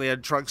potentially at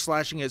a truck,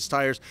 slashing its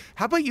tires,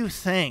 how about you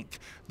thank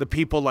the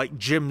people like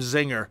Jim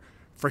Zinger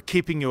for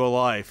keeping you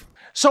alive?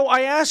 So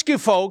I ask you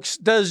folks,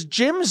 does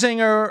Jim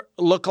Zinger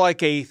look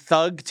like a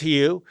thug to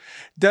you?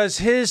 Does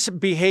his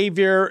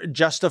behavior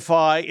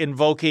justify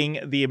invoking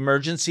the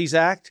Emergencies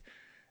Act?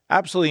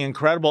 Absolutely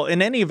incredible.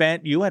 In any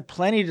event, you had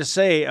plenty to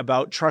say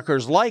about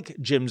truckers like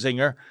Jim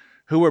Zinger,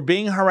 who were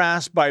being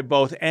harassed by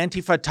both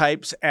Antifa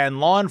types and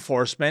law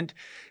enforcement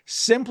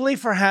simply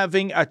for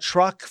having a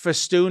truck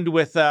festooned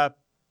with a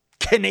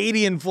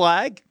Canadian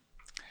flag.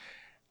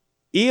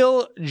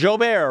 Il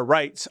Jobert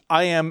writes,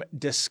 I am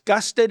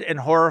disgusted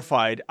and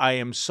horrified. I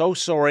am so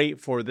sorry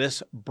for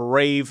this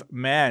brave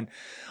man.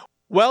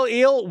 Well,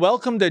 Il,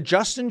 welcome to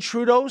Justin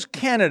Trudeau's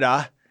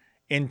Canada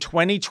in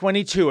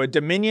 2022, a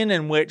dominion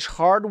in which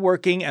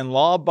hardworking and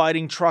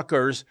law-abiding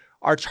truckers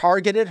are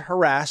targeted,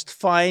 harassed,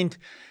 fined,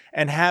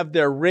 and have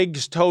their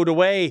rigs towed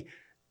away.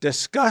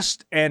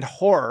 Disgust and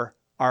horror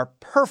are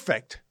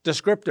perfect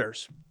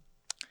descriptors.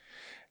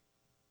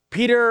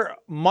 Peter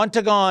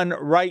Montagon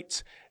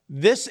writes,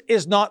 this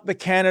is not the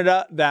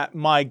Canada that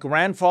my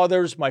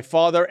grandfathers, my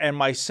father, and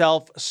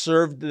myself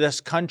served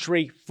this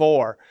country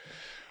for.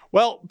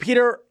 Well,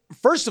 Peter,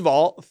 first of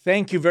all,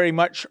 thank you very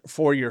much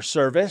for your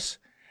service.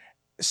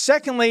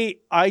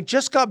 Secondly, I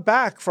just got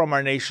back from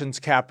our nation's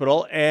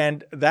capital,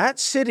 and that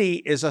city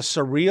is a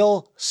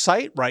surreal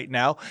sight right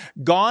now.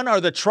 Gone are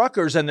the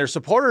truckers and their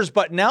supporters,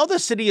 but now the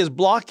city is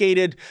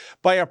blockaded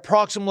by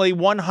approximately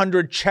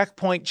 100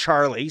 checkpoint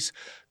Charlies,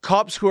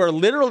 cops who are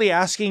literally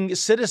asking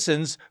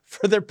citizens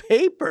for their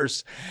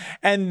papers.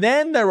 And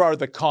then there are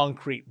the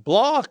concrete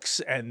blocks,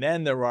 and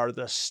then there are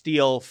the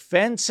steel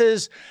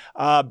fences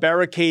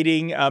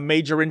barricading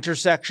major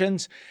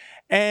intersections.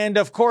 And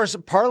of course,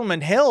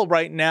 Parliament Hill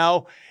right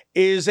now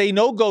is a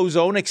no-go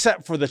zone,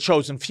 except for the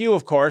chosen few,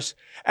 of course.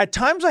 At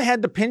times I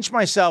had to pinch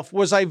myself.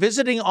 Was I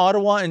visiting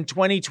Ottawa in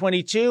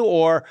 2022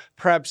 or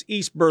perhaps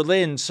East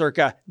Berlin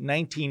circa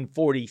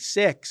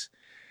 1946?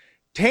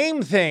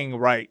 Tame Thing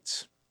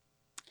writes,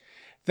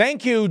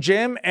 thank you,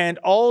 Jim, and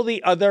all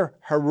the other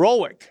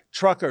heroic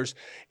truckers.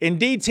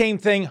 Indeed, Tame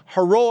Thing,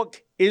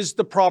 heroic is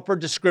the proper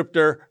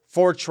descriptor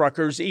for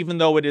truckers, even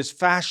though it is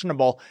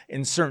fashionable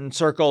in certain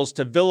circles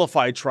to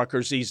vilify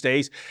truckers these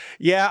days.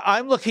 Yeah,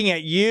 I'm looking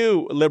at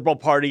you, Liberal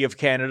Party of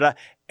Canada,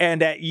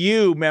 and at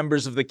you,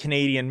 members of the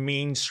Canadian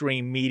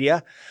mainstream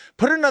media.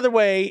 Put another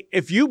way,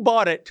 if you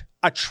bought it,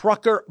 a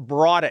trucker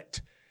brought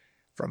it.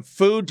 From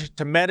food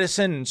to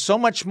medicine and so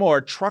much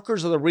more,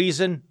 truckers are the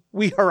reason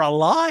we are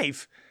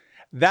alive.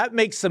 That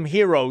makes them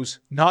heroes,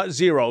 not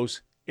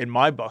zeros, in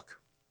my book.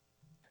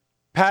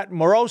 Pat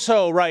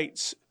Moroso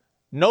writes,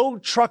 no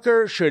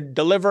trucker should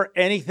deliver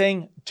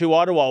anything to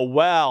Ottawa.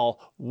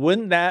 Well,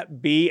 wouldn't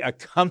that be a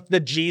come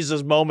to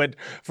Jesus moment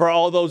for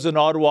all those in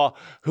Ottawa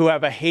who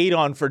have a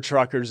hate-on for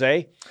truckers,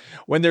 eh?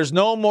 When there's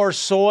no more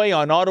soy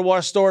on Ottawa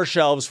store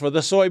shelves for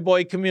the soy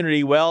boy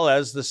community, well,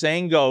 as the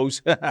saying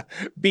goes,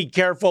 be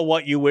careful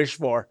what you wish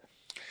for.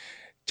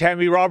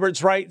 Tammy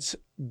Roberts writes,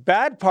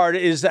 bad part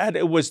is that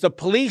it was the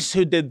police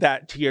who did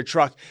that to your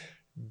truck.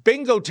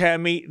 Bingo,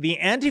 Tammy. The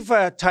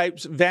Antifa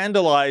types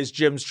vandalized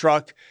Jim's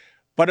truck,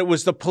 but it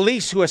was the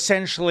police who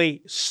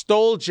essentially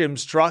stole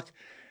Jim's truck.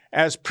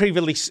 As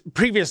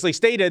previously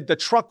stated, the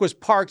truck was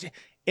parked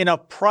in a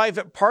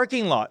private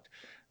parking lot.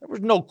 There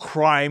was no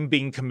crime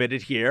being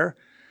committed here.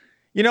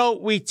 You know,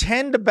 we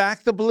tend to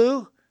back the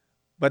blue,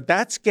 but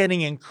that's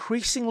getting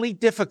increasingly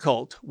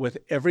difficult with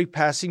every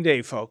passing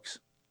day, folks.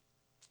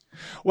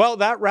 Well,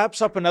 that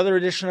wraps up another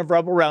edition of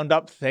Rebel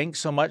Roundup. Thanks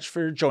so much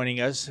for joining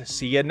us.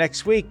 See you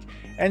next week.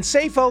 And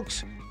say,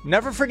 folks,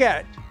 never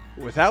forget,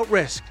 without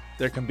risk,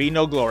 there can be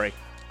no glory.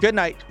 Good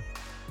night.